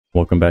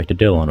Welcome back to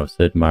Dylan of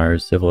Sid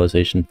Meier's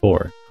Civilization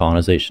 4,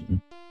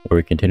 Colonization, where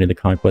we continue the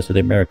conquest of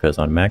the Americas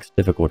on max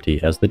difficulty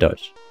as the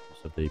Dutch.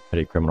 So the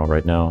petty criminal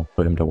right now,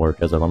 put him to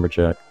work as a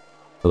lumberjack,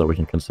 so that we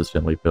can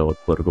consistently build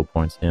political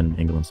points in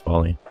England's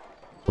folly.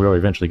 We are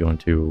eventually going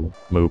to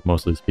move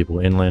most of these people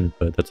inland,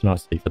 but that's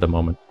not safe at the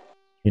moment.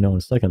 You know,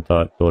 on second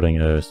thought, building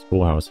a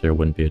schoolhouse here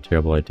wouldn't be a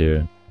terrible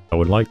idea. I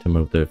would like to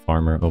move the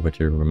farmer over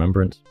to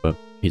Remembrance, but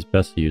he's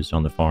best used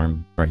on the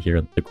farm right here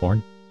at the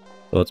corn.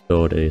 So let's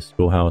build a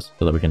schoolhouse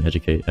so that we can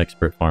educate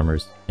expert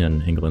farmers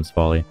in England's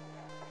folly.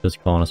 This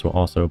colonist will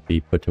also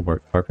be put to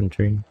work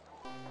carpentry, and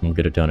we'll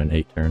get it done in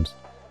 8 turns.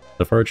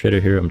 The fur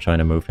trader here, I'm trying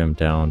to move him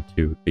down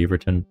to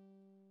Beaverton,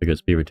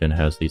 because Beaverton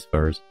has these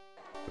furs.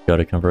 We've got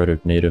a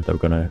converted native that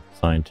we're going to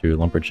assign to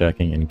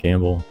lumberjacking and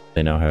gamble.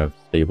 They now have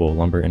stable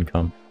lumber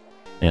income,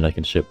 and I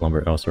can ship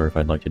lumber elsewhere if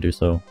I'd like to do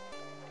so,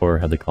 or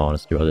have the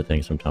colonists do other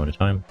things from time to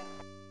time.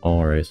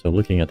 Alright, so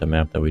looking at the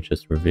map that we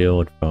just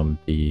revealed from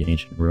the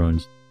ancient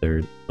ruins,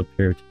 there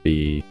appear to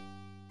be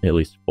at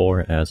least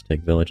 4 Aztec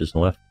villages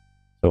left,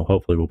 so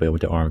hopefully we'll be able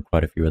to arm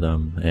quite a few of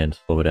them and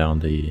slow down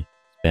the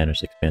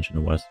Spanish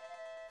expansion west.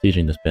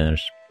 Sieging the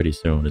Spanish pretty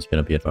soon is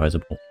going to be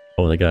advisable.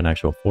 Oh, they got an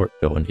actual fort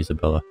built in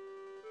Isabella,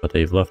 but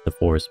they've left the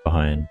forest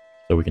behind,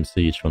 so we can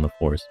siege from the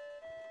forest.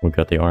 We've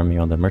got the army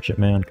on the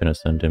merchantman, going to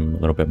send him a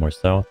little bit more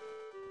south.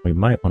 We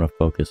might want to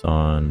focus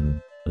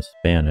on the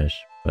Spanish,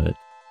 but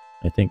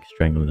I think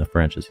strangling the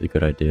French is a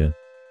good idea.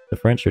 The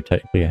French are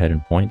technically ahead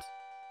in points,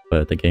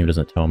 but the game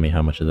doesn't tell me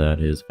how much of that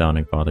is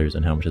founding fathers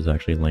and how much is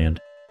actually land.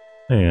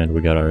 And we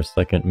got our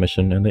second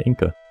mission in the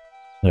Inca.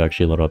 They're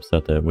actually a little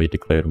upset that we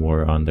declared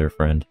war on their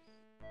friend.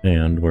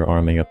 And we're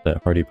arming up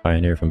that hardy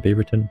pioneer from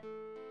Beaverton,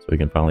 so we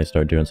can finally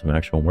start doing some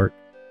actual work.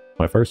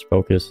 My first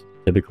focus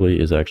typically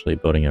is actually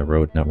building a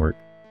road network.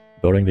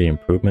 Building the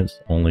improvements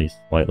only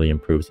slightly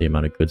improves the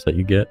amount of goods that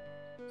you get,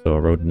 so a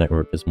road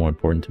network is more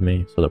important to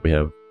me so that we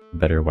have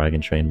better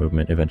wagon train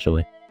movement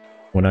eventually.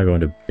 We're not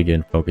going to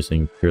begin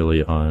focusing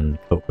purely on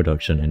coat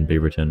production in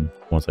Beaverton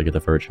once I get the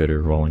fur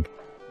trader rolling.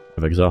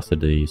 I've exhausted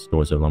the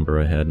stores of lumber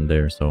I had in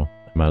there, so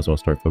I might as well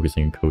start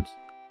focusing on coats.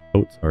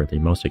 Coats are the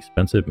most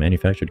expensive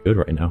manufactured good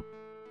right now.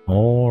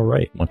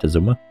 Alright,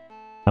 Montezuma,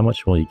 how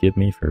much will you give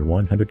me for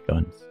 100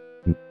 guns?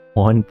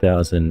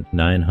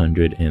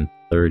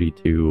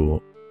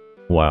 1,932.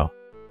 Wow,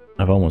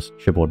 I've almost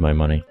tripled my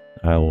money.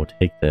 I will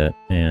take that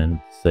and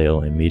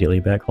sail immediately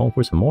back home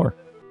for some more.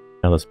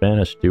 Now the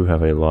Spanish do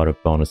have a lot of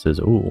bonuses.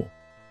 Ooh,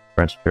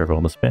 French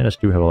careful. The Spanish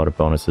do have a lot of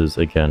bonuses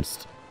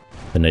against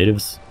the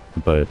natives,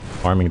 but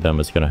arming them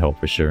is going to help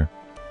for sure.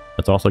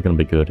 It's also going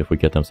to be good if we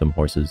get them some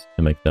horses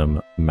to make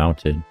them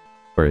mounted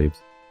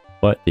braves.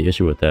 But the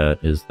issue with that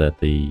is that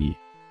the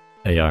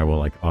AI will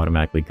like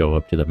automatically go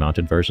up to the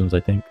mounted versions,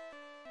 I think.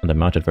 And the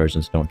mounted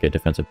versions don't get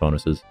defensive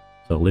bonuses.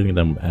 So leaving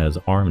them as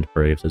armed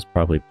braves is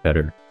probably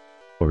better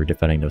for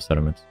defending those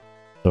settlements.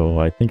 So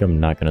I think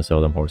I'm not going to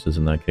sell them horses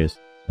in that case.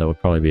 That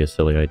would probably be a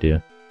silly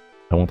idea.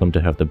 I want them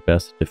to have the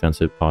best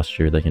defensive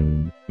posture they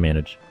can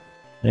manage.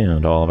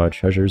 And all of our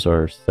treasures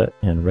are set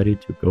and ready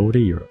to go to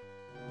Europe.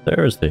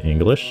 There's the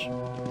English.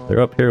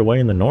 They're up here way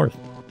in the north.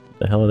 What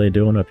the hell are they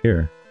doing up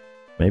here?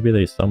 Maybe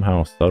they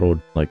somehow settled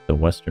like the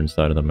western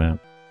side of the map.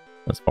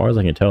 As far as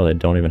I can tell, they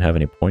don't even have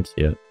any points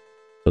yet.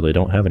 So they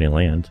don't have any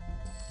land.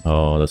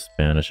 Oh, the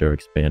Spanish are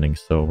expanding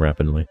so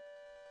rapidly.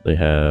 They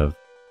have,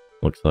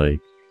 looks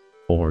like,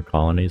 4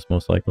 colonies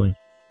most likely.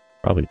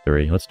 Probably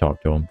 3. Let's talk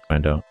to them,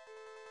 find out.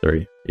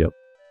 3, yep.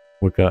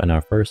 We've gotten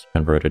our first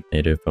converted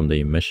native from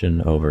the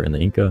mission over in the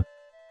Inca.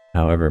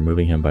 However,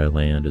 moving him by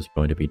land is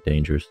going to be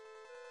dangerous.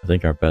 I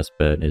think our best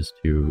bet is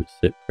to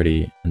sit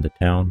pretty in the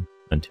town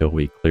until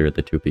we clear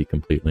the Tupi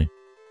completely,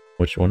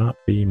 which will not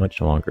be much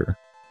longer.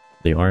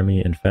 The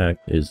army, in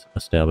fact, is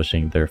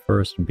establishing their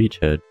first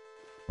beachhead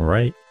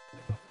right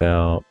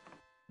about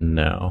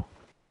now.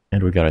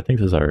 And we got, I think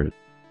this is our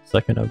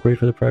second upgrade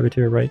for the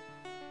privateer, right?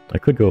 I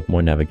could go with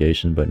more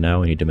navigation, but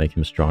now we need to make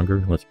him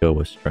stronger. Let's go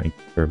with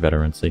strength for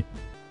veterancy.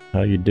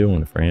 How you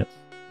doing, France?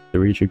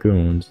 3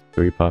 dragoons,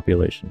 3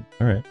 population.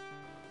 Alright,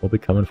 we'll be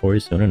coming for you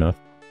soon enough.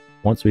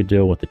 Once we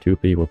deal with the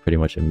Tupi, we're pretty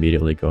much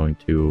immediately going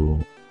to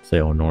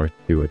sail north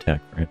to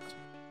attack France.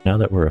 Now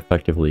that we're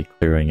effectively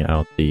clearing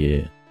out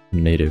the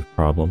native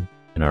problem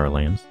in our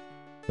lands,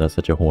 that's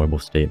such a horrible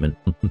statement.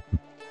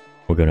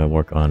 We're going to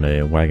work on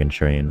a wagon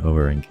train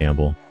over in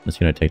Campbell. It's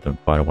going to take them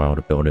quite a while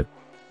to build it.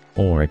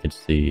 Or I could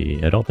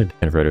see, I don't think the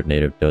converted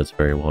native does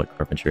very well at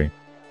carpentry.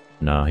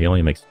 Nah, he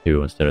only makes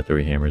 2 instead of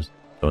 3 hammers,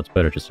 so it's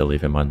better just to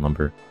leave him on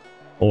lumber.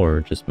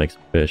 Or just make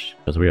some fish,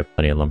 because we have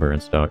plenty of lumber in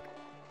stock.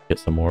 Get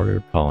some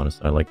more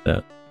colonists, I like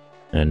that.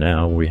 And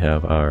now we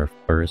have our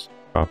first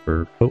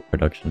proper coat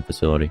production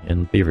facility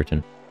in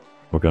Beaverton.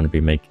 We're going to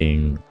be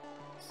making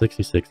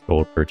 66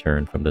 gold per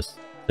turn from this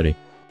city.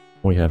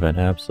 We have an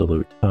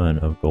absolute ton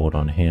of gold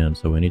on hand,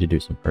 so we need to do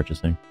some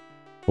purchasing.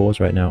 Tools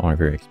right now aren't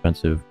very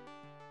expensive.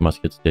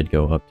 Muskets did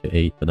go up to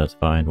 8, but that's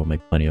fine. We'll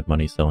make plenty of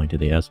money selling to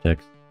the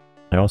Aztecs.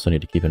 I also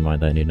need to keep in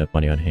mind that I need enough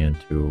money on hand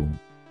to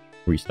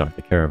restock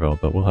the caravel,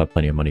 but we'll have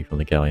plenty of money from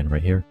the galleon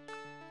right here.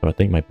 So I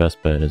think my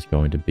best bet is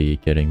going to be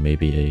getting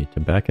maybe a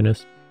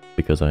tobacconist,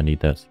 because I need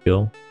that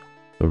skill.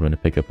 So we're going to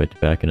pick up a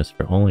tobacconist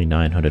for only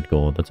 900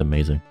 gold. That's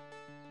amazing.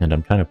 And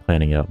I'm kind of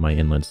planning out my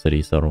inland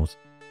city settles.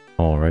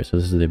 Alright, so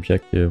this is the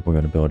objective. We're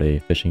going to build a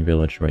fishing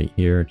village right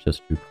here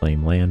just to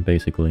claim land,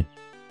 basically.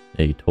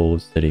 A toll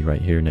city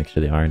right here next to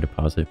the iron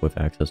deposit with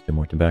access to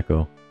more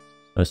tobacco.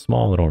 A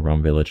small little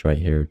rum village right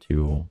here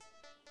to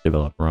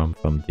develop rum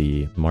from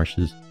the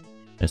marshes.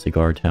 A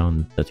cigar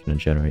town that's going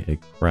to generate a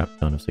crap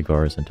ton of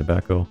cigars and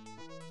tobacco.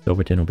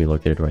 Silverton will be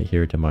located right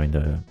here to mine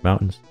the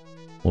mountains.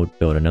 We'll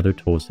build another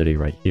toll city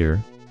right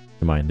here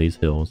to mine these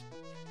hills.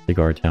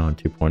 Cigar Town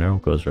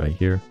 2.0 goes right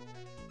here.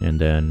 And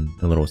then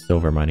a little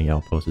silver mining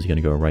outpost is going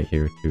to go right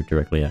here to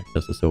directly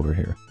access the silver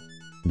here.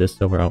 This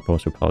silver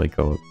outpost will probably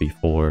go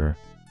before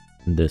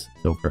this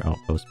silver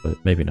outpost, but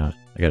maybe not.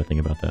 I gotta think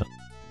about that.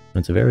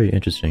 It's very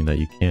interesting that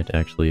you can't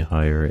actually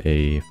hire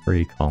a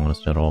free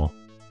colonist at all.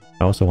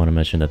 I also want to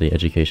mention that the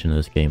education in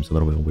this game is a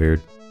little bit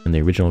weird. In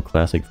the original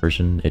classic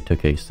version, it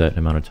took a set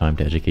amount of time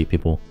to educate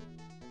people.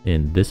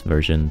 In this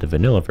version, the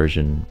vanilla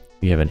version,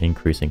 you have an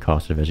increasing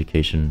cost of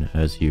education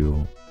as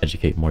you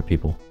educate more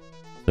people.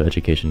 So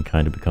education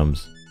kind of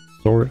becomes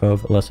sort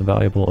of less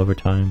valuable over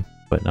time,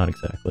 but not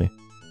exactly.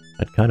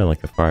 I'd kind of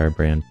like a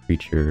firebrand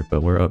preacher,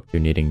 but we're up to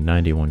needing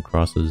 91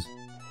 crosses.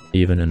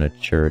 Even in a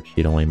church,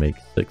 he'd only make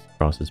 6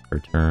 crosses per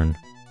turn.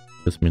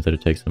 This means that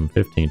it takes him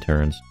 15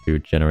 turns to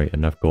generate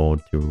enough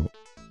gold to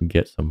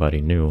get somebody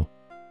new.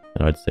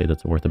 And I'd say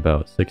that's worth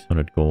about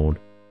 600 gold.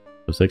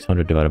 So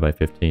 600 divided by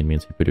 15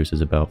 means he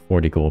produces about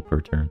 40 gold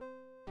per turn.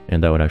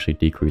 And that would actually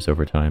decrease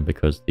over time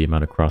because the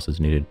amount of crosses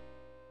needed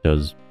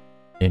does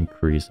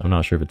increase. I'm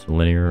not sure if it's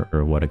linear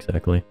or what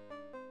exactly.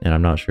 And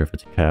I'm not sure if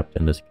it's capped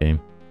in this game.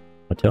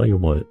 I'll tell you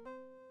what,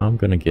 I'm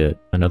gonna get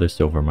another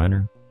silver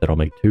miner. That'll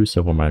make 2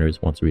 silver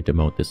miners once we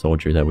demote the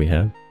soldier that we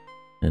have.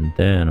 And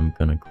then I'm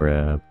gonna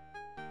grab,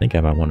 I think I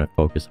might want to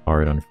focus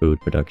hard on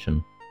food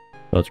production.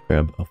 So let's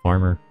grab a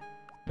farmer,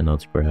 and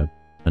let's grab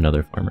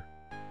another farmer.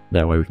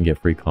 That way we can get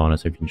free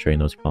colonists who can train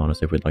those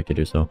colonists if we'd like to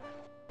do so.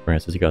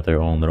 France has got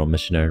their own little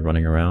missionary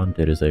running around.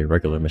 It is a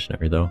regular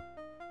missionary though.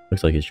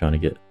 Looks like he's trying to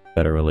get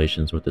better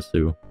relations with the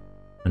Sioux.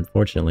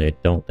 Unfortunately, I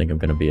don't think I'm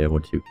going to be able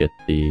to get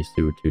the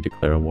Sioux to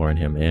declare war on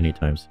him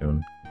anytime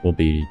soon. We'll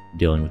be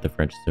dealing with the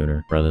French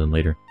sooner rather than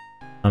later.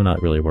 I'm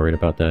not really worried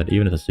about that.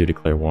 Even if the Sioux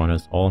declare war on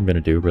us, all I'm going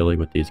to do really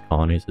with these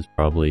colonies is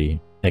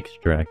probably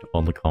extract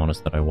all the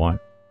colonists that I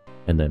want,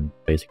 and then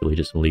basically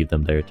just leave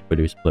them there to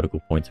produce political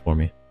points for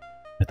me.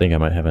 I think I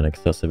might have an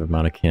excessive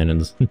amount of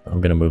cannons. I'm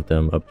going to move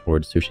them up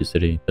towards Sushi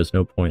City. There's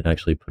no point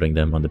actually putting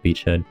them on the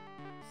beachhead.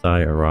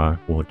 Sai Ara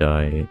will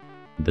die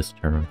this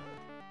turn.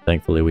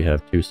 Thankfully, we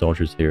have 2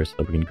 soldiers here so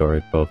we can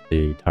guard both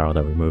the tower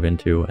that we move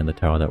into and the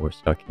tower that we're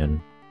stuck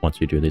in once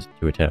we do these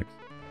 2 attacks.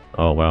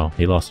 Oh wow,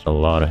 he lost a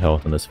lot of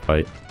health in this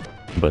fight,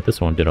 but this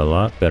one did a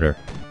lot better.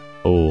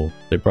 Oh,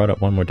 they brought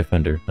up 1 more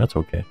defender. That's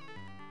okay.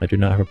 I do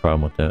not have a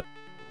problem with that.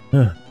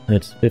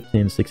 It's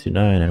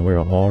 1569 and we're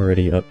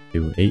already up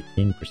to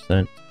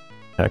 18%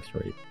 tax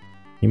rate.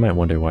 You might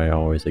wonder why I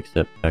always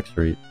accept tax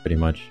rate pretty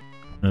much.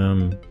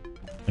 I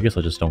guess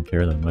I just don't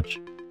care that much.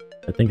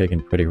 I think I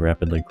can pretty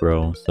rapidly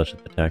grow such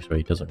that the tax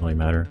rate doesn't really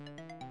matter.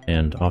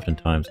 And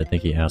oftentimes I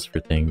think he asks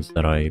for things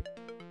that I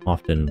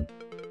often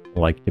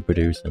like to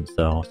produce and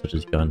sell, such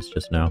as guns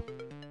just now.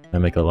 I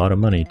make a lot of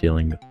money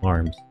dealing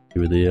arms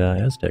to the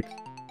Aztecs.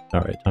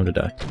 Alright, time to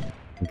die.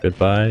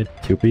 Goodbye,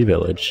 Tupi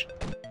Village.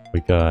 We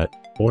got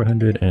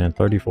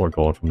 434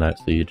 gold from that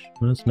siege.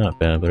 That's not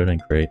bad, but it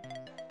ain't great.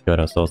 Got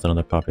ourselves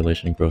another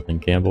population growth in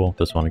Gamble.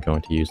 This one I'm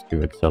going to use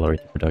to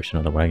accelerate the production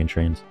of the wagon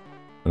trains.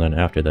 And then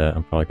after that,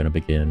 I'm probably going to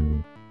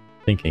begin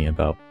thinking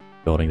about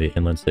building the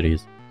inland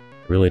cities.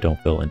 I really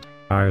don't feel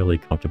entirely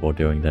comfortable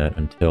doing that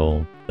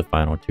until the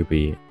final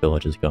Tupi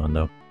village is gone,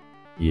 though.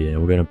 Yeah,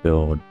 we're going to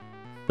build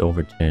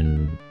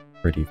Silverton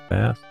pretty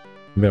fast.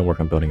 I'm going to work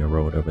on building a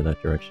road over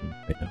that direction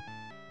right now.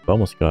 I've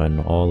almost gotten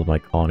all of my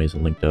colonies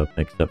linked up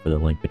except for the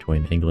link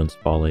between England's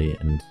Folly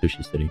and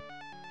Sushi City.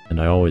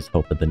 And I always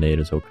hope that the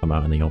natives will come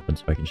out in the open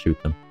so I can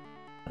shoot them.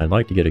 I'd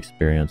like to get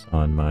experience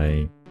on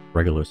my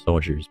regular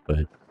soldiers,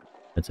 but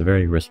it's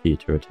very risky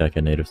to attack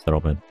a native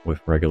settlement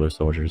with regular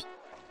soldiers.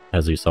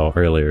 As you saw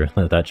earlier,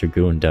 that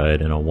Dragoon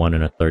died in a 1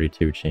 in a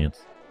 32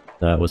 chance.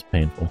 That was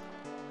painful.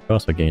 I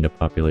also gained a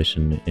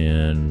population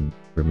in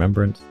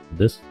Remembrance.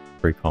 This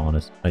free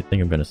colonist, I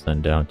think I'm going to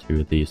send down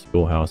to the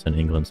schoolhouse in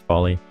England's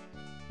Folly.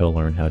 He'll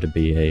learn how to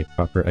be a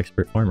proper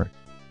expert farmer.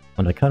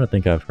 And I kind of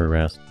think I've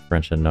harassed the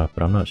French enough,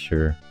 but I'm not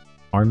sure.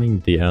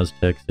 Arming the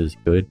Aztecs is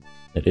good.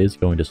 It is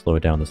going to slow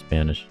down the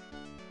Spanish,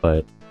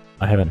 but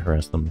I haven't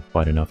harassed them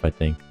quite enough, I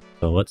think.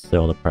 So let's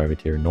sail the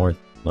privateer north.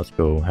 Let's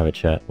go have a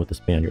chat with the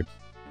Spaniards.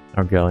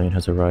 Our galleon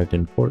has arrived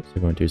in port, so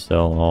we're going to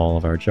sell all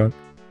of our junk,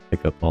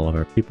 pick up all of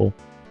our people.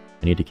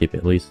 I need to keep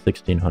at least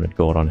 1600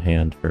 gold on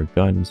hand for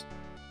guns,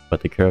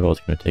 but the caravel is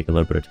going to take a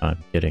little bit of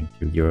time getting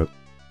to Europe.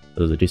 So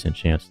there's a decent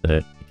chance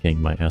that the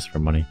king might ask for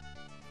money.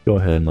 Go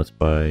ahead and let's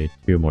buy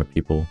 2 more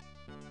people.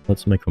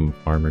 Let's make them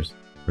farmers.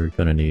 We're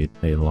going to need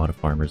a lot of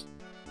farmers.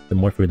 The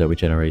more food that we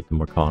generate, the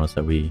more colonists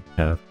that we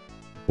have.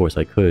 Of course,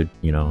 I could,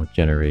 you know,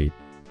 generate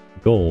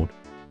gold,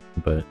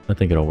 but I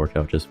think it'll work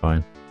out just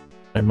fine.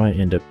 I might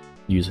end up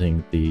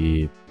using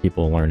the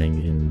people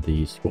learning in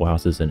the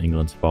schoolhouses in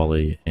England's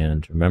Folly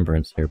and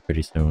Remembrance here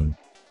pretty soon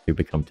to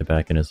become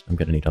tobacconists. I'm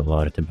going to need a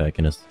lot of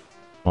tobacconists.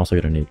 I'm also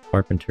going to need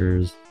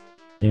carpenters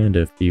and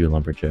a few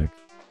lumberjacks.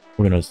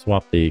 We're going to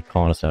swap the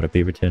colonist out of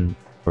Beaverton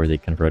for the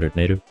converted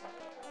native.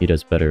 He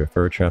does better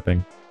fur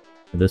trapping.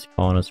 For this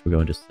colonist, we're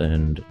going to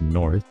send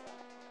north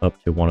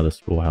up to one of the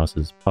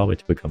schoolhouses, probably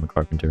to become a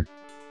carpenter.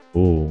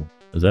 Ooh,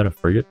 is that a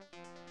frigate?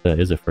 That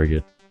is a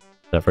frigate.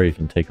 That frigate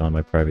can take on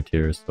my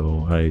privateer,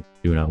 so I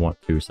do not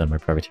want to send my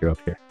privateer up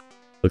here.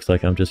 Looks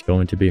like I'm just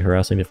going to be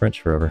harassing the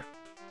French forever.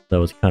 That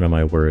was kind of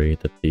my worry,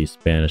 that the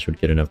Spanish would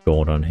get enough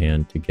gold on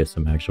hand to get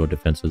some actual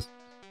defenses.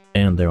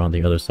 And they're on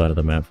the other side of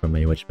the map from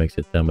me, which makes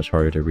it that much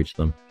harder to reach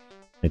them.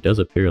 It does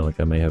appear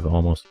like I may have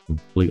almost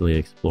completely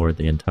explored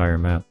the entire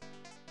map,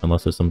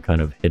 unless there's some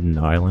kind of hidden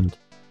island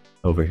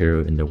over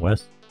here in the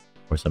west,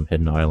 or some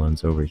hidden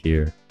islands over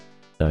here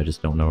that I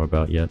just don't know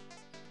about yet.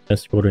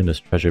 Escorting this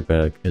treasure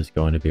bag is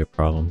going to be a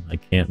problem. I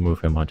can't move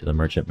him onto the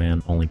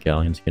merchantman, only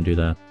galleons can do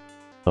that.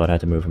 So I'd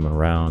have to move him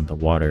around the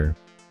water,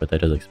 but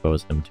that does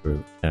expose him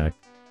to attack.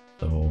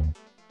 So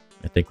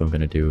I think what I'm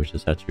going to do is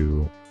just have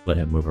to let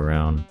him move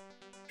around,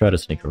 try to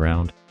sneak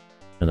around,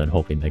 and then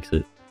hope he makes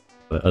it.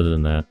 But other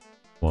than that,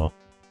 well,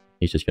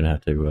 he's just going to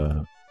have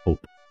to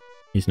hope.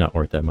 He's not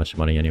worth that much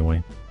money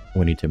anyway.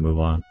 We need to move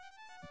on.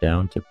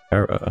 Down to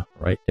Para,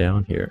 right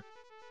down here.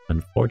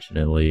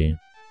 Unfortunately,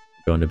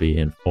 going to be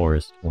in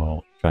forest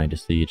while trying to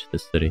siege the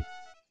city.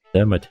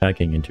 Them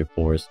attacking into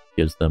forest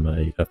gives them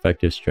an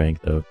effective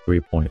strength of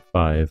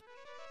 3.5.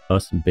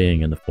 Us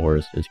being in the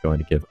forest is going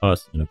to give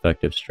us an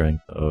effective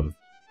strength of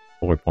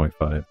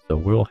 4.5. So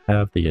we'll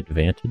have the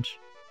advantage,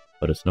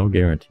 but it's no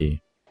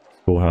guarantee.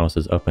 Schoolhouse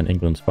is up in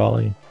England's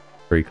Folly.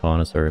 3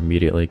 colonists are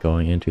immediately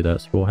going into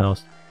that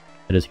schoolhouse.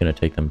 It is going to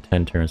take them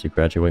 10 turns to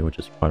graduate, which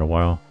is quite a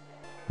while.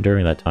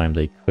 During that time,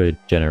 they could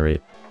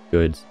generate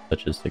goods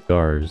such as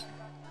cigars,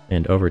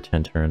 and over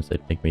 10 turns,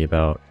 they'd make me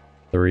about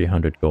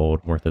 300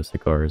 gold worth of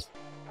cigars.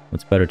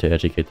 It's better to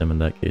educate them in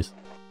that case.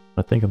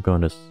 I think I'm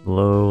going to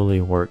slowly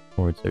work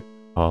towards a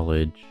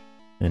college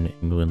in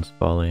England's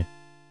Folly,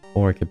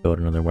 or I could build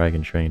another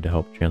wagon train to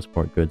help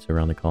transport goods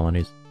around the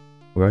colonies.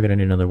 We are going to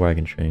need another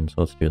wagon train, so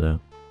let's do that.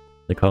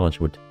 The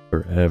college would take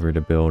forever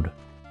to build.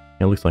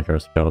 It looks like our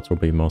scouts will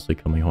be mostly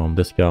coming home.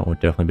 This scout will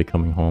definitely be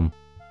coming home,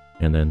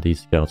 and then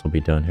these scouts will be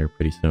done here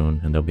pretty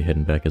soon, and they'll be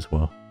heading back as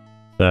well.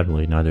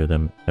 Sadly, neither of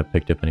them have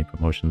picked up any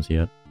promotions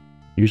yet.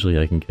 Usually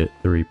I can get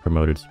 3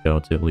 promoted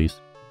scouts at least.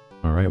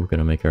 Alright, we're going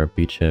to make our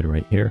beachhead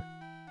right here,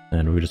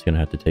 and we're just going to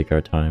have to take our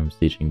time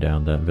sieging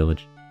down that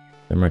village.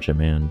 The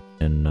merchantman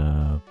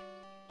can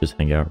just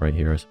hang out right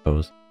here, I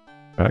suppose.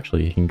 Or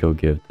actually, he can go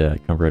give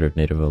that converted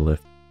native a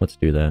lift. Let's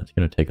do that. It's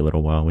going to take a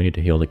little while. We need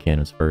to heal the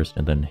cannons first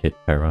and then hit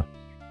Para.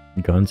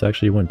 Guns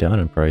actually went down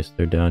in price.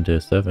 They're down to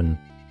 7.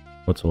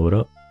 Let's load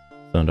up.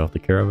 Send off the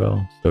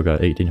caravel. Still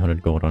got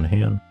 1800 gold on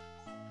hand.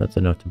 That's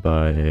enough to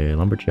buy a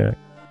lumberjack,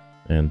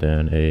 and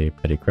then a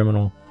petty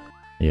criminal.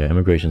 Yeah,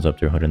 immigration's up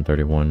to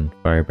 131.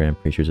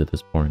 Firebrand preachers at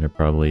this point are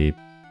probably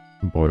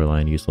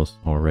borderline useless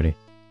already.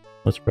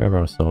 Let's grab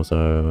ourselves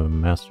a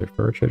master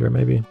fur trader,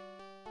 maybe?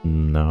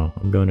 No,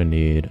 I'm going to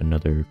need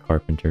another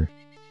carpenter.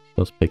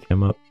 Let's pick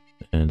him up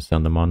and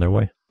send them on their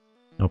way.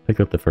 I'll pick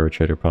up the fur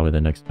trader probably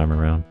the next time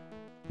around.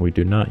 We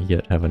do not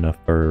yet have enough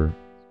fur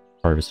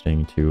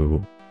harvesting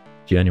to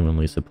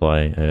genuinely supply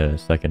a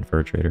second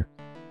fur trader.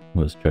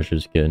 This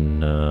treasure's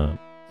getting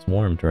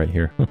swarmed right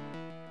here.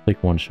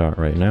 Take one shot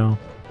right now.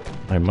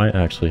 I might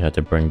actually have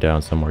to bring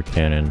down some more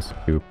cannons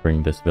to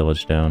bring this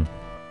village down.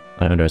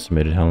 I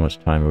underestimated how much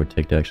time it would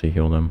take to actually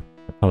heal them.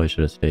 I probably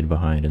should have stayed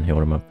behind and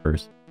healed them up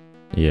first.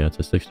 Yeah, it's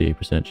a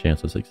 68%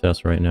 chance of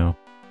success right now.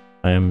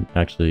 I am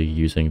actually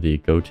using the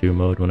go-to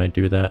mode when I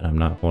do that. I'm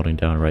not holding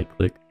down right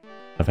click.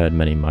 I've had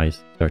many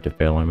mice start to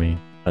fail on me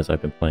as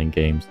I've been playing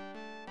games,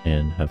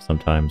 and have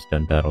sometimes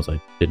done battles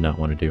I did not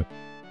want to do.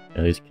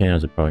 Yeah, these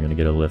cannons are probably going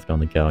to get a lift on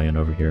the galleon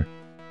over here.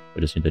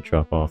 We just need to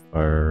drop off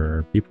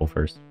our people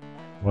first.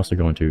 I'm also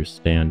going to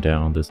stand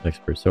down this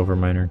expert silver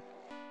miner.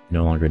 We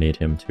no longer need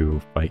him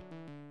to fight.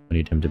 We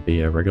need him to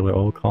be a regular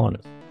old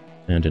colonist.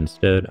 And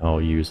instead,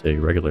 I'll use a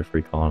regular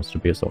free colonist to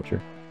be a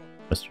soldier.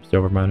 Mr.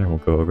 Silver Miner will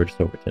go over to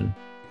Silverton.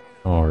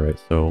 Alright,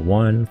 so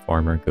 1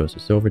 farmer goes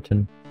to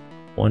Silverton.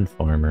 1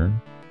 farmer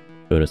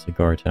go to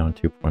Cigar Town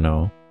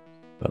 2.0.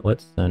 But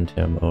let's send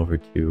him over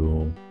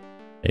to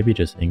maybe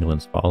just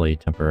England's Folly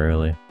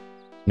temporarily.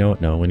 No,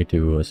 we need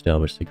to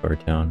establish Cigar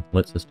Town.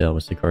 Let's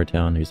establish Cigar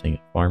Town using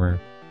a farmer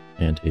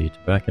and a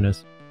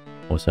tobacconist.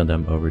 We'll send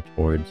them over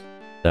towards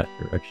that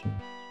direction.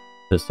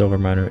 The silver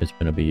miner is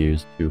going to be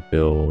used to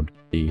build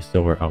the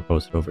silver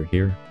outpost over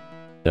here.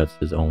 That's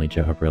his only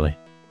job, really.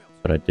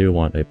 But I do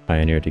want a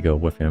pioneer to go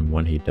with him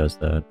when he does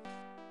that.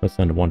 Let's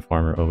send 1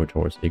 farmer over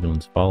towards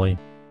England's Folly,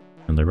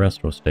 and the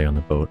rest will stay on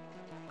the boat.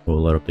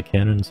 We'll load up the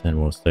cannons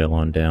and we'll sail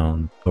on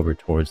down over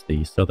towards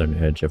the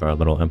southern edge of our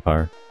little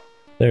empire.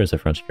 There's a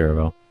French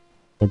caravel.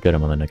 We'll get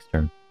him on the next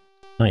turn.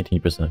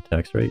 19%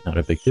 tax rate, not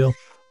a big deal.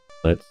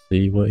 Let's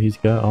see what he's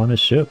got on his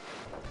ship.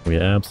 We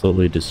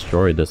absolutely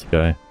destroyed this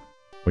guy.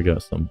 We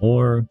got some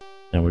ore,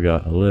 and we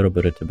got a little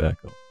bit of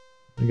tobacco.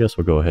 I guess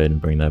we'll go ahead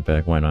and bring that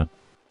back, why not?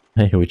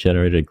 Hey, we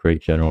generated a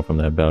great general from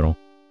that battle.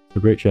 The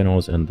great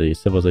generals in the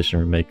Civilization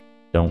remake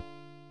don't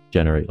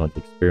generate like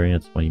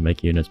experience when you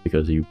make units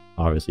because you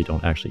obviously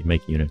don't actually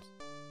make units.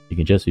 You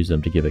can just use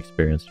them to give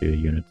experience to your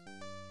units.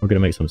 We're going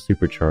to make some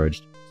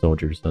supercharged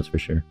soldiers, that's for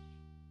sure.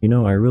 You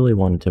know, I really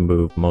wanted to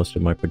move most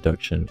of my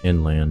production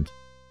inland,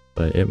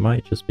 but it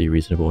might just be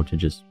reasonable to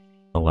just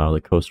allow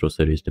the coastal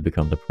cities to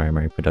become the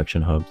primary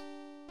production hubs.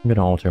 I'm going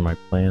to alter my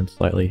plan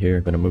slightly here.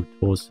 I'm going to move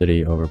Tool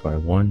City over by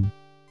 1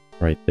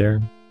 right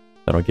there.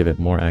 That'll give it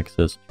more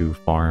access to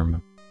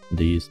farm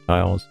these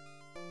tiles.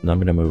 And I'm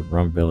going to move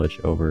Rum Village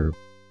over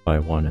by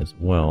 1 as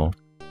well,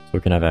 so we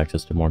can have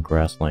access to more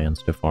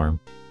grasslands to farm.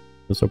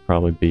 This will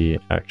probably be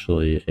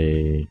actually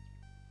a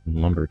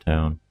lumber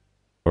town,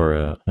 or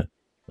a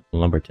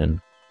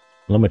Lumberton.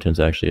 Lumberton's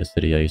actually a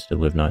city I used to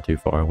live not too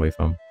far away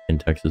from in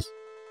Texas.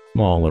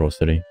 Small little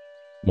city,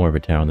 more of a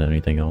town than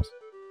anything else.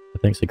 I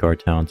think Cigar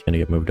Town's going to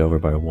get moved over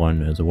by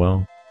 1 as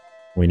well.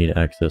 We need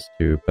access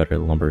to better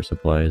lumber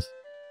supplies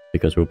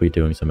because we'll be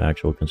doing some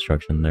actual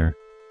construction there.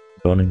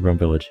 Building Rum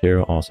Village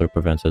here also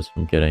prevents us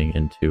from getting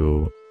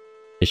into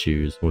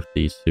issues with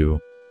these two.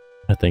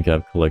 I think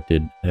I've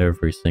collected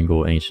every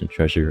single ancient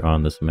treasure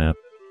on this map,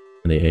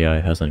 and the AI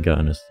hasn't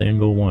gotten a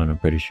single one, I'm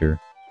pretty sure.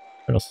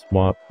 I'm going to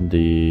swap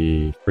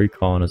the free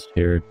colonist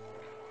here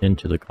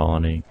into the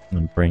colony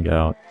and bring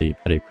out the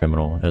petty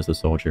criminal as the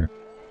soldier.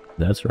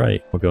 That's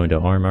right, we're going to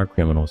arm our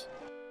criminals.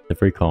 The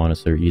free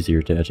colonists are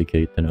easier to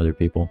educate than other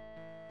people.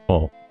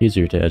 Well,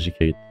 easier to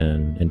educate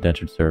than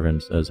indentured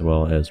servants as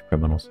well as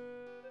criminals.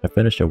 I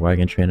finished a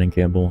wagon train in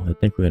Campbell. I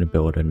think we're going to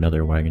build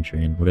another wagon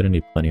train. We're going to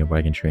need plenty of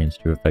wagon trains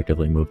to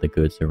effectively move the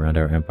goods around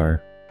our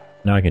empire.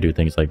 Now I can do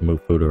things like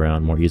move food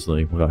around more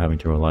easily without having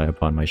to rely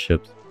upon my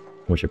ships,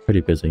 which are pretty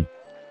busy.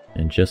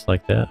 And just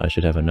like that, I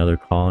should have another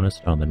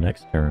colonist on the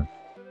next turn.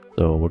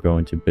 So we're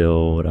going to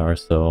build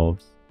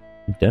ourselves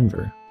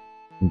Denver.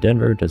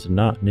 Denver does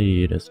not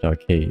need a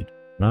stockade.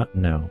 Not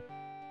now.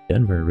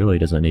 Denver really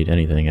doesn't need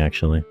anything,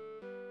 actually.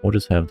 We'll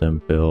just have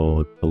them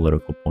build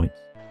political points.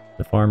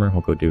 The farmer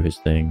will go do his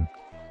thing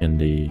in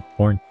the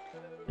corn,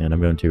 and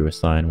I'm going to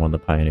assign one of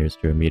the pioneers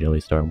to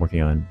immediately start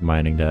working on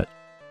mining that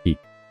peak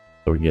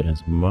so we get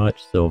as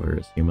much silver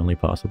as humanly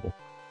possible.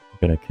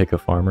 I'm going to kick a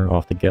farmer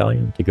off the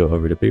galleon to go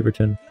over to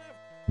Beaverton.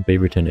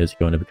 Beaverton is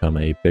going to become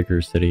a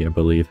bigger city, I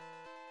believe.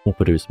 We'll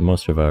produce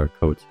most of our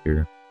coats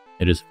here.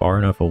 It is far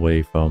enough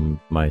away from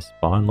my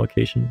spawn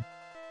location.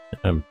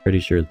 I'm pretty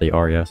sure the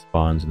RAF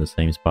spawns in the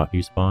same spot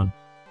you spawn,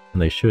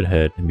 and they should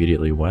head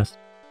immediately west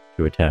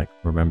to attack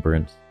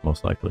Remembrance,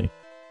 most likely.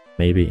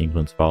 Maybe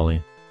England's Folly.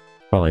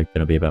 It's probably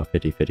going to be about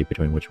 50-50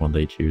 between which one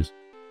they choose.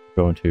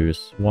 I'm going to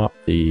swap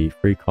the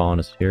free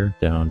colonist here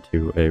down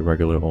to a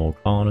regular old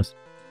colonist,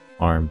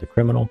 arm the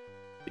criminal,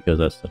 because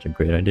that's such a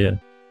great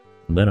idea.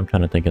 And then I'm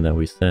kind of thinking that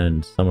we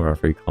send some of our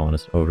free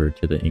colonists over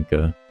to the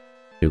Inca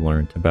to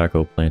learn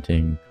tobacco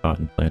planting,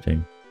 cotton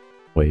planting.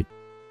 Wait,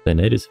 the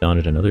natives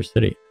founded another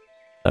city.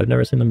 I've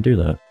never seen them do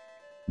that.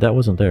 That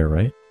wasn't there,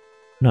 right?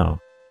 No.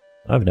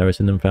 I've never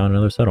seen them found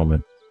another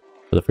settlement.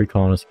 So the free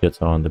colonist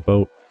gets on the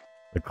boat.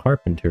 The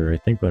carpenter, I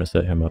think we're going to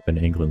set him up in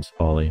England's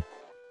Folly.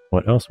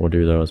 What else we'll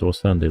do though is we'll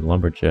send the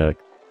lumberjack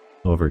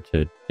over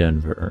to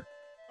Denver.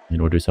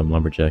 And we'll do some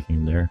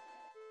lumberjacking there.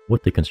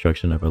 With the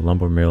construction of a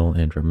lumber mill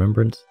and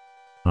Remembrance,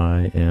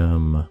 I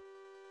am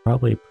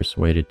probably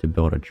persuaded to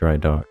build a dry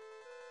dock.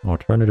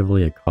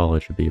 Alternatively, a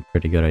college would be a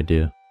pretty good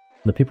idea.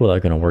 The people that are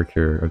going to work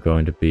here are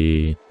going to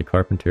be the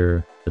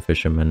carpenter, the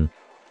fisherman,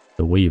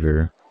 the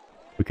weaver.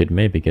 We could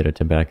maybe get a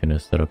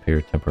tobacconist set up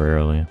here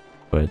temporarily,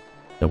 but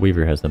the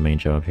weaver has the main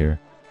job here.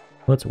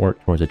 Let's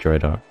work towards a dry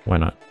dock. Why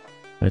not?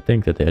 I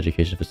think that the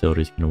education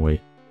facilities can wait.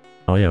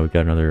 Oh yeah, we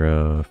got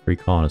another free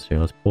colonist here.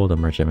 Let's pull the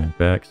merchantman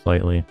back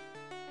slightly.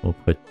 We'll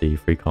put the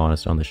free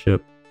colonist on the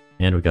ship.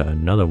 And we got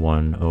another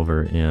one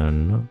over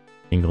in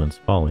England's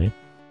Folly.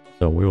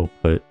 So we will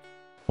put...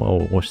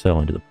 well, we'll sail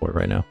into the port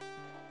right now.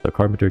 So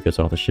carpenter gets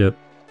off the ship.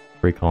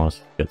 Free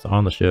colonist gets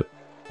on the ship.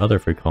 Other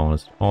free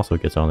colonist also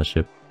gets on the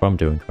ship from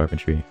doing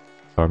carpentry.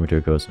 Carpenter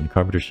goes in the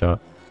carpenter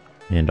shop.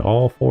 And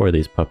all 4 of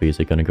these puppies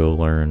are going to go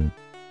learn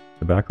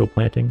tobacco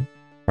planting,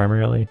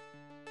 primarily.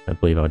 I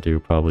believe I'll do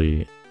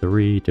probably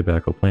 3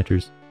 tobacco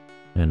planters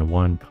and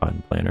 1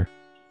 cotton planter.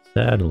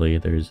 Sadly,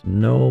 there's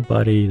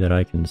nobody that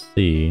I can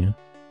see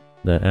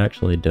that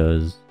actually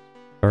does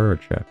fur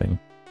trapping.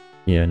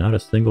 Yeah, not a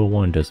single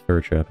one does fur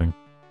trapping.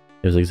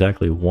 There's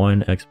exactly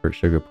 1 expert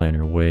sugar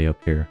planter way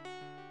up here,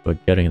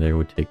 but getting there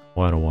would take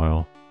quite a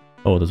while.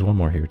 Oh, there's one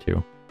more here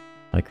too.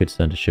 I could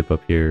send a ship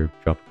up here,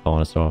 drop a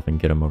colonist off, and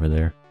get him over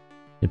there.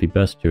 It'd be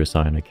best to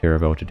assign a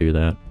caravel to do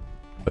that,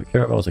 but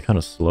caravels are kind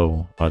of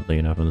slow, oddly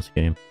enough, in this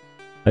game.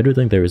 I do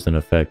think there is an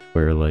effect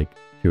where, like,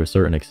 to a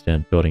certain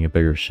extent, building a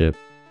bigger ship,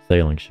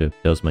 sailing ship,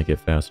 does make it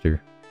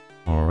faster.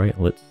 Alright,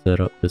 let's set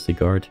up the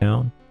cigar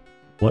town.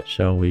 What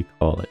shall we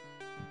call it?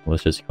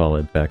 Let's just call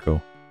it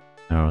Bacco.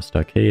 Now,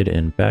 stockade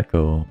and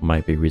Bacco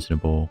might be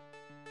reasonable,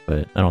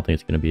 but I don't think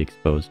it's going to be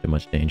exposed to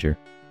much danger.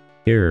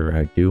 Here,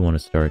 I do want to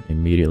start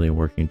immediately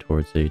working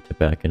towards a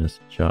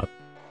tobacconist shop,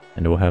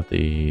 and we'll have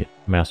the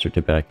master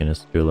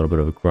tobacconist do a little bit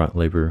of a grunt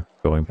labor,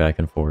 going back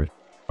and forth,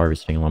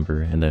 harvesting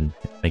lumber, and then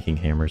making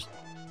hammers.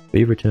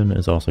 Beaverton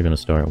is also going to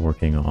start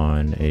working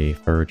on a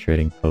fur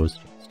trading post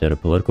instead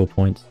of political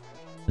points.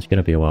 It's going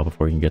to be a while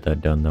before you can get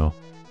that done, though.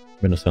 I'm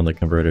going to send the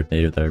converted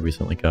native that I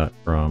recently got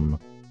from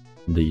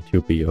the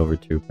Tupi over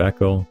to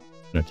Bacco.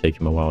 It's going to take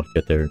him a while to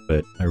get there,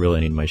 but I really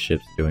need my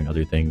ships doing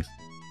other things.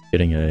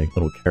 Getting a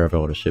little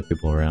caravel to ship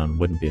people around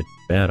wouldn't be a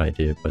bad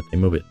idea, but they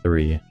move at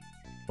 3,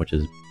 which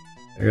is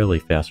barely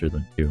faster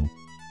than 2.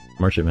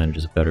 Merchantman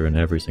is just better in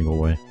every single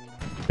way.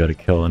 Got to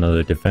kill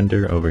another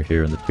defender over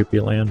here in the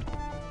Tupi land.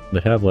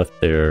 They have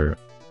left their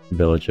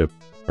village of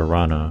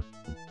Piranha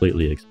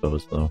completely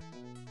exposed, though.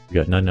 We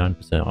got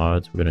 99%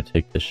 odds. We're going to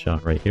take this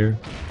shot right here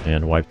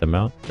and wipe them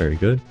out. Very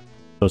good.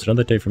 So it's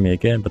another day for me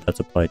again, but that's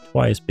applied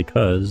twice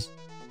because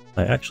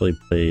I actually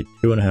played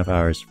 2.5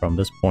 hours from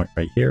this point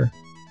right here,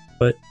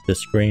 but the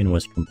screen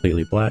was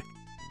completely black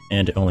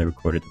and it only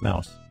recorded the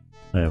mouse.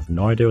 I have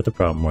no idea what the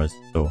problem was,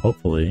 so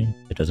hopefully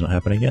it doesn't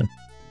happen again.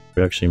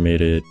 We actually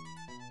made it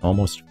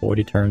almost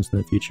 40 turns in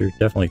the future,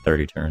 definitely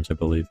 30 turns, I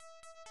believe.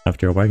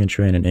 After a wagon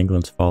train in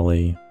England's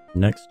Folly,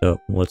 next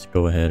up, let's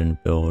go ahead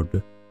and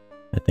build,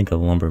 I think, a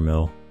lumber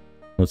mill.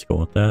 Let's go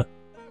with that.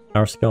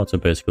 Our scouts are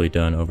basically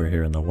done over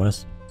here in the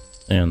west,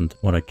 and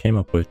what I came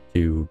up with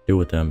to do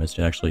with them is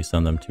to actually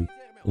send them to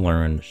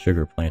learn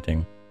sugar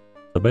planting.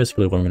 So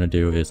basically what I'm going to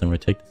do is I'm going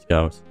to take the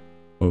scouts,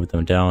 move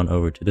them down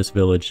over to this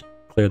village,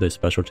 clear their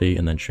specialty,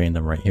 and then train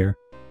them right here.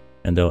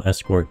 And they'll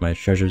escort my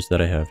treasures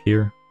that I have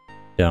here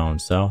down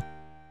south.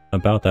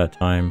 About that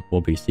time,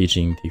 we'll be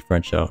sieging the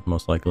French out,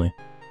 most likely.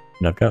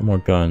 And I've got more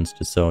guns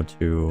to sell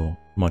to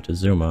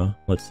Montezuma.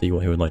 Let's see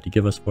what he would like to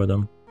give us for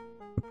them.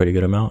 A pretty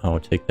good amount. I will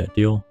take that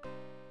deal.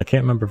 I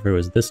can't remember if it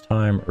was this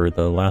time or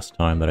the last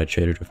time that I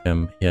traded with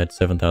him. He had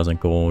 7,000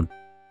 gold.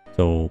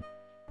 So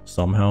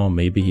somehow,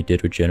 maybe he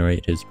did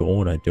regenerate his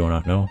gold. I do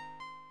not know.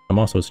 I'm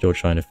also still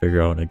trying to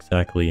figure out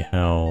exactly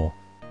how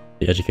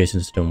the education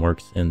system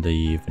works in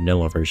the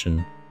vanilla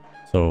version.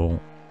 So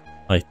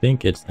I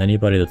think it's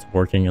anybody that's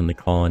working in the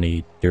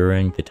colony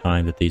during the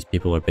time that these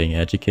people are being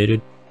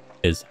educated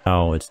is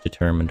how it's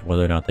determined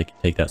whether or not they can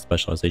take that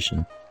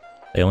specialization.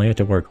 They only have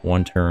to work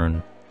 1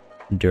 turn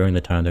during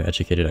the time they're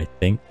educated, I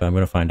think, but I'm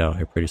going to find out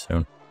here pretty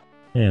soon.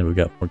 And we've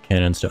got more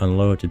cannons to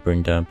unload to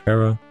bring down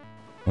Para,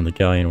 and the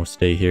galleon will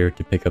stay here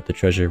to pick up the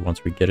treasure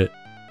once we get it.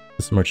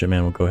 This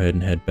merchantman will go ahead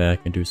and head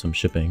back and do some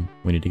shipping.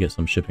 We need to get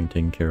some shipping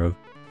taken care of.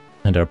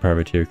 And our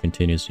privateer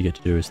continues to get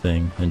to do his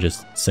thing and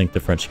just sink the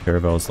French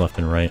caravels left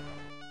and right.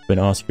 Been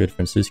Osgood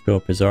Francisco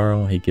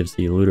Pizarro, he gives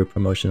the looter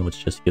promotion,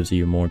 which just gives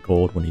you more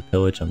gold when you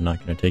pillage. I'm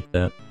not going to take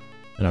that.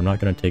 And I'm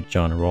not going to take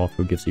John Rolfe,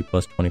 who gives you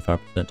plus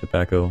 25%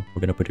 tobacco. We're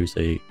going to produce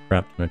a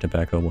crap ton of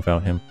tobacco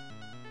without him.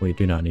 We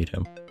do not need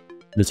him.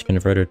 This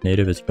converted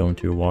native is going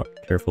to walk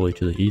carefully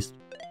to the east.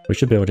 We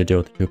should be able to deal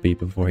with the Tupi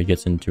before he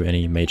gets into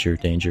any major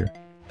danger.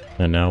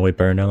 And now we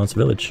burn down this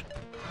village.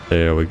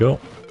 There we go.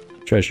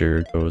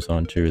 Treasure goes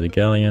onto the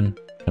galleon,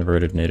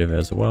 converted native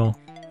as well.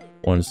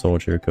 1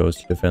 soldier goes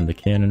to defend the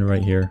cannon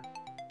right here.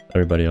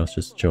 Everybody else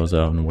just chills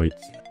out and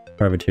waits.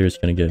 Privateer is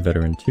going to get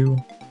veteran 2.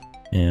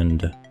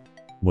 And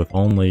with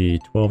only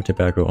 12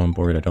 tobacco on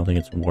board, I don't think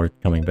it's worth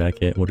coming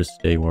back yet. We'll just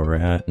stay where we're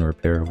at and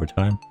repair over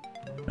time.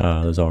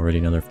 There's already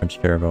another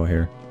French caravel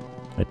here.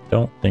 I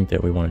don't think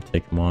that we want to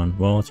take him on.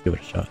 Well, let's give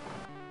it a shot.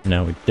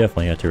 Now we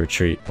definitely had to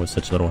retreat with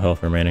such little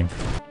health remaining.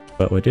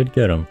 But we did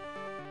get him.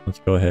 Let's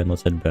go ahead and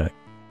let's head back.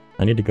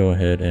 I need to go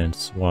ahead and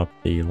swap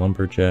the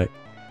lumberjack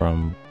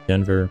from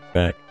Denver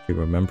back to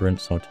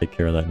Remembrance. I'll take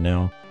care of that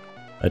now.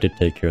 I did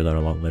take care of that a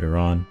lot later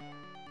on,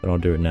 but I'll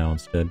do it now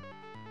instead.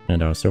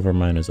 And our silver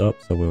mine is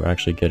up, so we're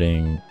actually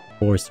getting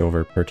 4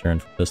 silver per turn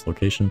from this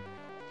location.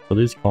 So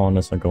these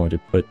colonists are going to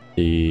put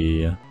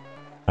the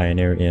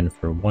Pioneer in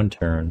for 1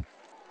 turn,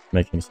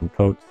 making some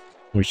coats.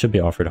 We should be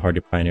offered a hardy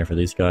Pioneer for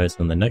these guys,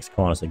 and the next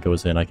colonist that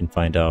goes in, I can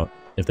find out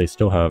if they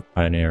still have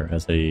Pioneer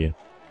as a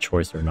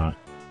choice or not.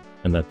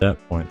 And at that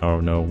point,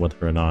 I'll know whether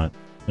or not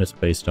it's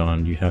based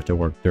on you have to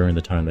work during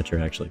the time that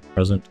you're actually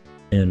present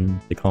in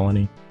the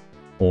colony,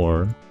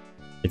 or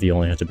if you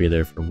only have to be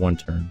there for 1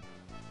 turn.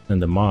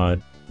 And the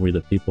mod, We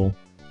the People,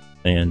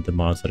 and the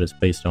mods that it's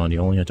based on, you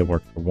only have to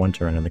work for 1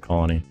 turn in the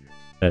colony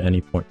at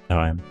any point in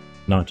time,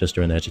 not just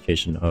during the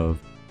education of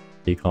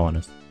the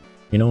colonists.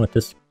 You know what,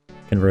 this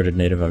converted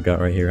native I've got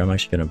right here, I'm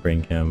actually going to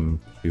bring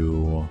him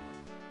to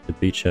the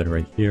beachhead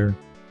right here.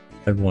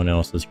 Everyone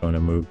else is going to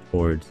move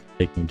towards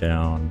taking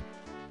down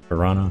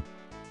Piranha,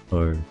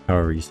 or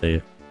however you say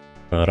it,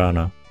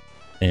 Piranha.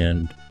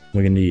 And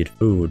we're going to need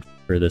food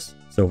for this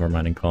silver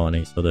mining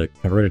colony, so the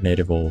converted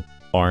native will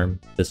farm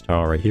this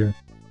tower right here,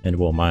 and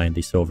we'll mine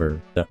the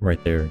silver that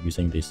right there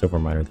using the silver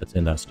miner that's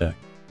in that stack.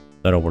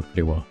 That'll work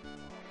pretty well.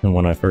 And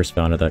when I first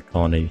founded that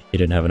colony, he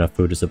didn't have enough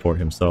food to support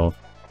himself,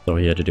 so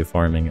he had to do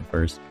farming at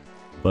first.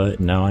 But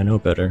now I know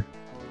better.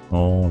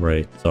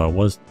 Alright, so I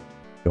was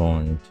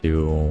going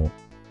to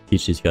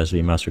teach these guys to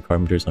be master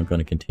carpenters. I'm going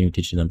to continue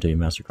teaching them to be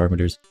master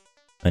carpenters.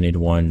 I need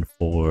one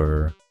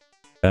for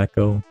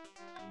tobacco,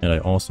 and I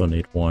also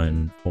need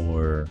one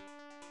for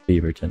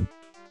Beaverton.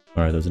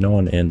 Alright, there's no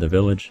one in the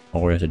village.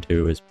 All we have to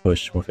do is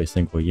push with a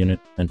single unit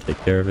and take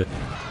care of it.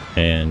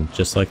 And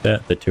just like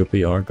that, the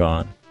Tupi are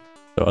gone.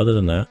 So other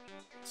than that,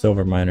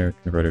 silver miner,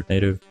 converted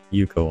native,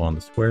 you go on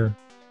the square,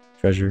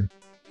 treasure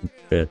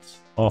gets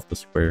off the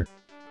square,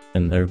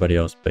 and everybody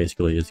else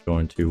basically is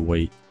going to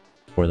wait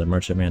for the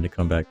merchantman to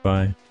come back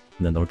by, and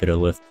then they'll get a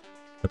lift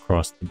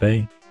across the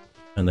bay,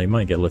 and they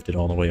might get lifted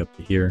all the way up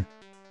to here.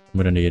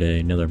 I'm going to need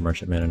another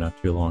merchantman in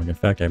not too long. In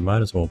fact, I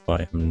might as well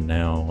buy him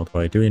now, although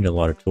I do need a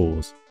lot of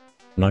tools.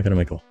 I'm not going to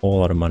make a whole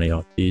lot of money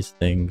off these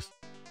things.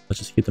 Let's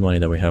just keep the money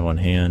that we have on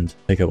hand,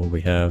 pick up what we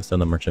have,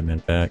 send the merchantman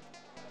back.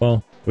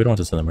 Well, we don't have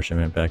to send the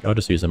merchantman back. I'll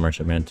just use the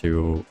merchantman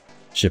to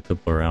ship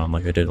people around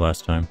like I did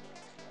last time.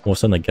 We'll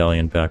send the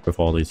galleon back with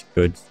all these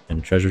goods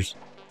and treasures,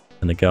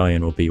 and the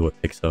galleon will be what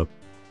picks up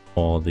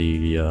all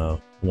the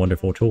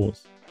wonderful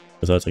tools,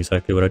 because that's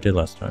exactly what I did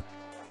last time.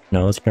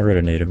 Now let's convert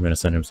a native. I'm going to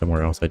send him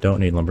somewhere else. I don't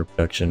need lumber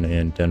production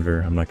in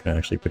Denver. I'm not going to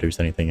actually produce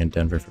anything in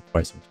Denver for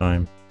quite some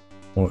time.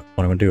 What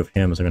I'm going to do with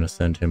him is I'm going to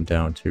send him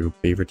down to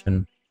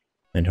Beaverton,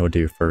 and he'll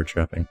do fur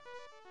trapping.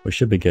 We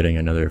should be getting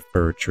another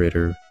fur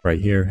trader right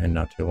here in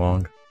not too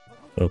long.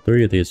 So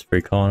 3 of these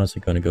free colonists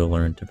are going to go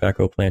learn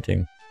tobacco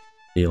planting.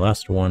 The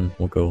last one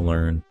will go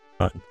learn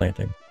cotton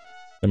planting.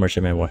 The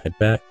merchantman will head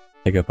back,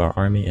 pick up our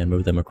army, and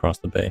move them across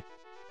the bay.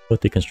 With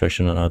the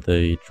construction of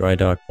the dry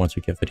dock, once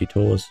we get 50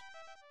 tools,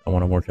 I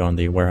want to work on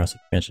the warehouse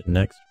expansion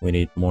next. We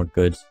need more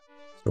goods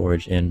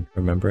storage in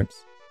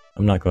Remembrance.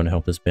 I'm not going to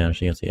help the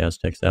Spanish against the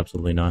Aztecs,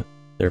 absolutely not.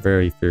 They're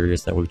very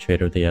furious that we've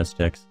traded with the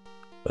Aztecs,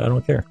 but I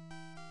don't care.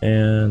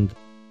 And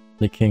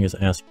the king is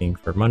asking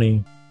for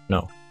money.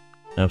 No,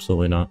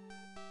 absolutely not.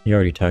 He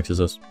already taxes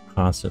us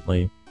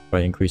constantly by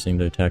increasing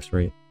the tax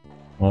rate.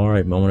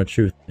 Alright, moment of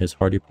truth. Is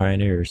Hardy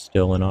Pioneer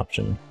still an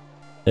option?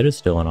 It is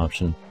still an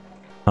option.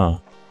 Huh.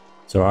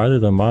 So either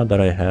the mod that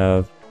I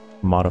have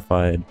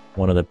modified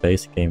one of the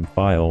base game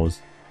files,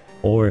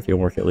 or if you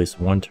work at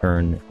least one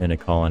turn in a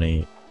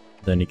colony,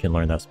 then you can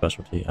learn that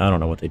specialty. I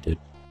don't know what they did.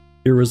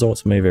 Your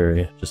results may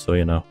vary, just so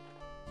you know.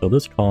 So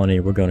this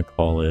colony, we're going to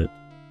call it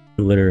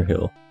Glitter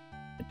Hill.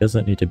 It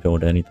doesn't need to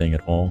build anything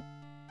at all,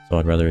 so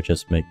I'd rather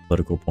just make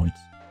political points.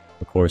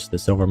 Of course, the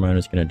silver miner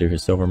is going to do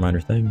his silver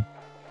miner thing,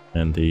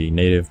 and the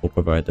native will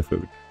provide the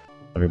food.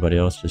 Everybody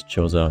else just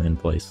chills out in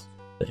place.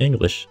 The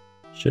English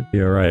should be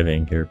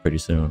arriving here pretty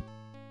soon,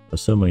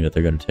 assuming that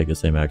they're going to take the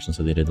same actions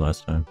that they did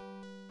last time.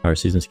 Our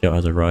seasoned scout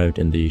has arrived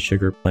in the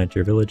sugar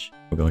planter village.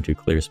 We're going to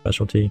clear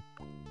specialty,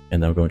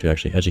 and then we're going to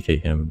actually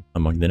educate him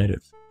among the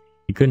natives.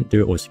 He couldn't do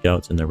it with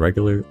scouts in the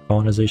regular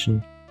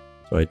colonization,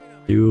 so I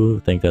do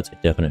think that's a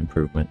definite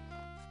improvement,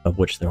 of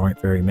which there aren't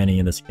very many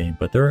in this game,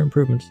 but there are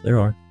improvements, there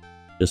are.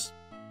 Just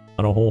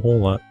not a whole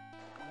lot.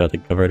 Got the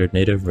converted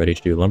native ready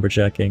to do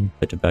lumberjacking.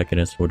 The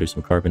tobacconist will do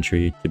some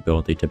carpentry to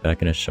build the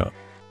tobacconist shop.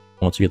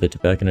 Once we get the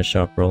tobacconist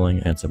shop rolling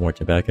and some more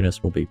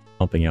tobacconists, we'll be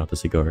pumping out the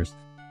cigars.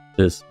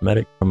 This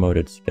medic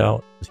promoted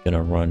scout is going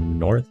to run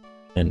north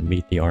and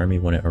meet the army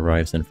when it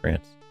arrives in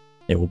France.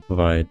 It will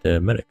provide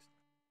the medics.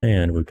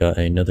 And we've got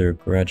another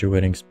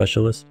graduating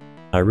specialist.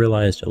 I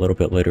realized a little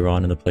bit later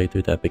on in the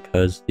playthrough that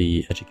because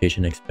the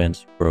education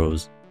expense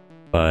grows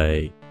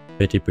by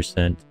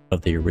 50%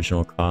 of the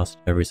original cost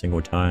every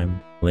single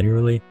time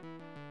linearly,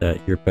 that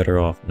you're better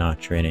off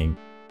not training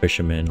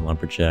fishermen,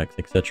 lumberjacks,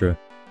 etc.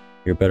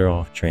 You're better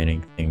off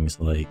training things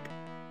like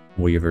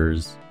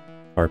weavers,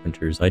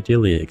 carpenters,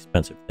 ideally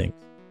expensive things.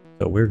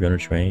 So we're going to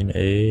train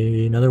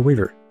another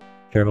weaver.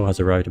 Caravel has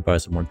arrived to buy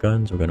some more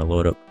guns. We're going to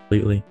load up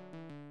completely.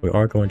 We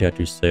are going to have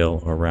to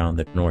sail around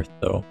the north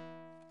though.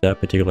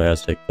 That particular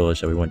Aztec village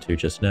that we went to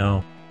just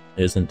now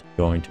isn't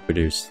going to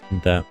produce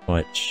that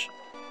much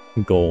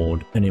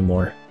gold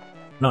anymore.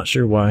 Not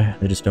sure why,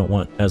 they just don't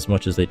want as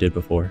much as they did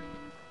before.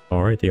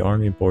 Alright, the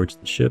army boards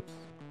the ships.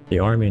 The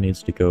army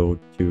needs to go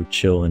to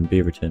chill in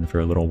Beaverton for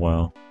a little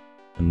while,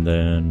 and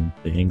then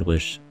the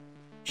English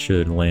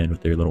should land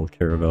with their little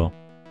caravel.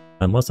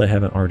 Unless I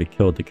haven't already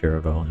killed the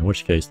caravel, in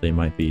which case they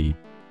might be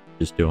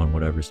just doing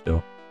whatever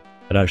still.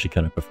 I'd actually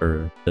kind of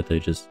prefer that they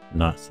just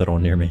not settle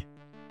near me.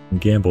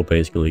 Gamble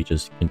basically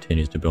just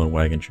continues to build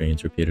wagon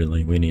trains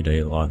repeatedly. We need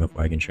a lot of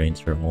wagon trains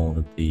for all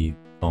of the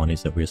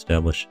colonies that we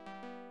establish.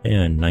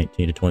 And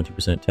 19 to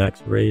 20%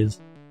 tax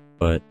raise,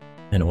 but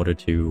in order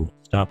to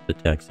stop the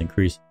tax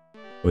increase,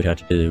 we'd have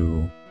to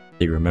do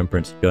the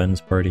Remembrance Guns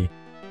party,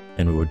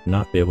 and we would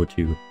not be able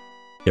to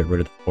get rid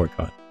of the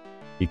boycott.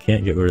 You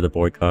can't get rid of the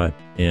boycott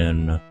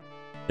in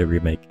the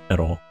remake at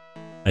all.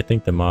 I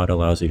think the mod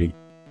allows you to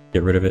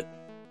get rid of it.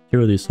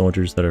 2 of these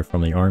soldiers that are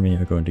from the army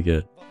are going to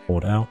get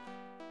pulled out,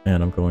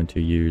 and I'm going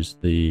to use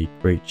the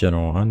Great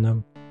General on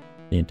them.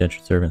 The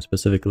indentured servant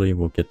specifically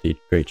will get the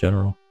Great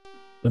General.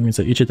 That means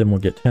that each of them will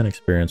get 10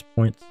 experience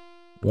points.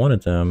 One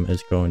of them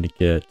is going to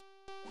get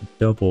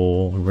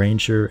double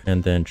ranger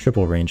and then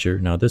triple ranger.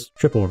 Now this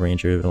triple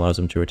ranger allows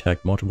them to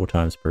attack multiple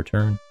times per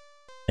turn,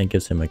 and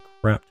gives him a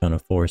crap ton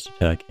of forest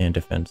attack and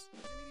defense.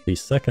 The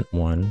second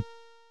one,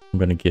 I'm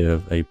going to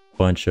give a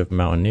bunch of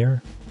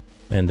Mountaineer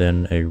and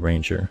then a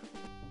Ranger.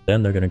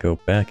 Then they're going to go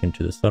back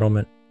into the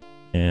settlement,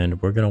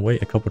 and we're going to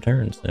wait a couple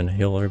turns and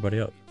heal everybody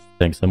up.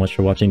 Thanks so much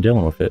for watching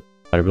Dealing With It.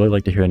 I'd really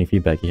like to hear any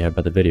feedback you have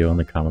about the video in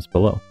the comments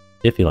below.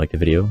 If you liked the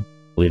video,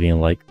 leaving a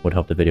like would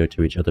help the video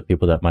to reach other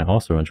people that might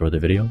also enjoy the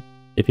video.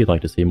 If you'd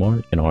like to see more,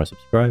 you can always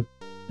subscribe,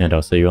 and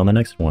I'll see you on the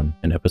next one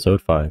in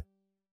episode 5.